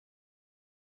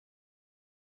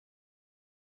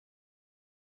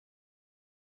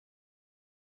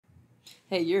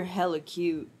Hey, you're hella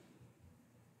cute.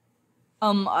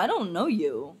 I don't know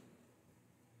you.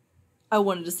 I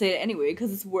wanted to say it anyway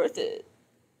because it's worth it.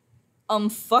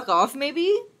 Fuck off,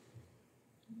 maybe?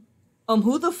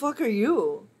 Who the fuck are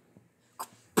you?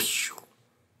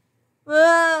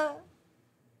 Ah.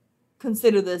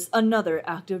 Consider this another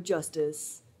act of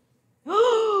justice.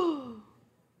 My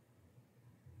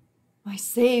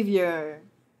savior.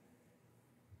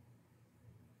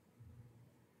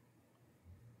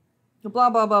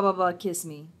 Blah blah blah blah blah, kiss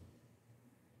me.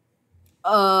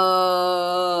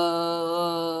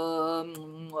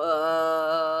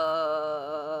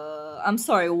 I'm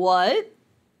sorry, what?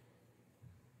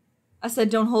 I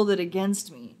said don't hold it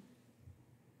against me.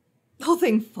 Oh,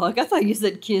 thank fuck, I thought you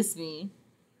said kiss me.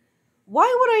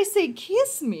 Why would I say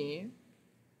kiss me?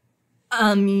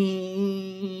 I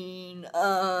mean,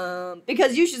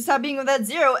 because you should stop being with that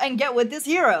zero and get with this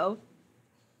hero.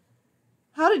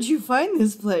 How did you find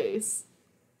this place?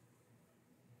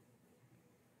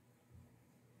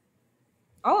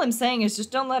 All I'm saying is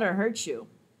just don't let her hurt you.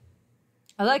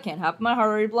 Oh, that can't happen. My heart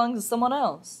already belongs to someone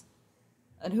else.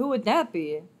 And who would that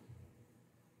be?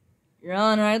 Your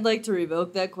Honor, I'd like to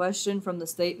revoke that question from the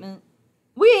statement.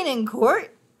 We ain't in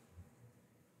court.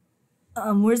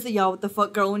 Where's the y'all with the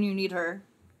fuck girl when you need her?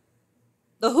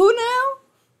 The who now?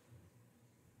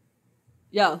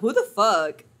 Yeah, who the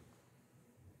fuck?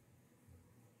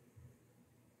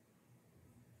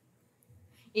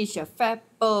 He's your fat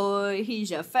boy,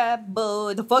 he's your fat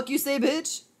boy. The fuck you say,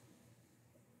 bitch?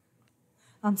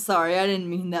 I'm sorry, I didn't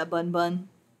mean that, Bun Bun.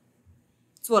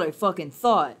 It's what I fucking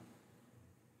thought.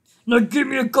 Now give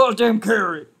me a goddamn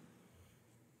carrot!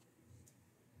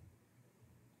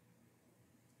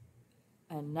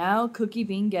 And now Cookie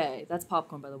being gay. That's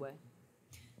popcorn, by the way.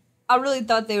 I really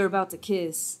thought they were about to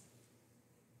kiss.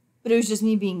 But it was just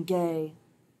me being gay.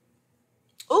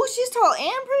 Oh, she's tall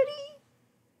and pretty?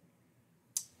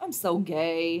 I'm so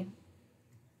gay.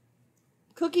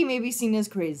 Cookie may be seen as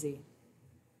crazy.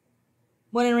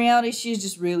 When in reality, she's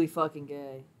just really fucking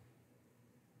gay.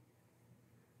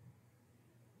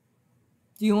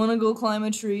 Do you want to go climb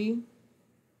a tree?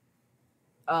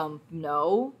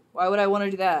 No. Why would I want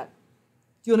to do that?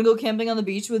 Do you want to go camping on the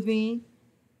beach with me?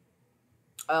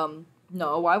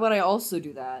 No. Why would I also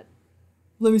do that?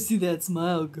 Let me see that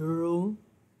smile, girl.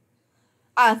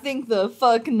 I think the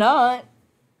fuck not.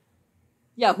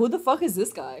 Yeah, who the fuck is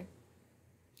this guy?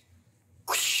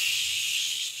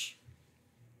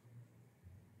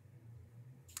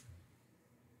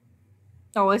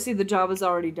 Oh, I see the job is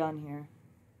already done here.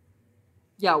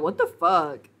 Yeah, what the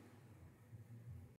fuck?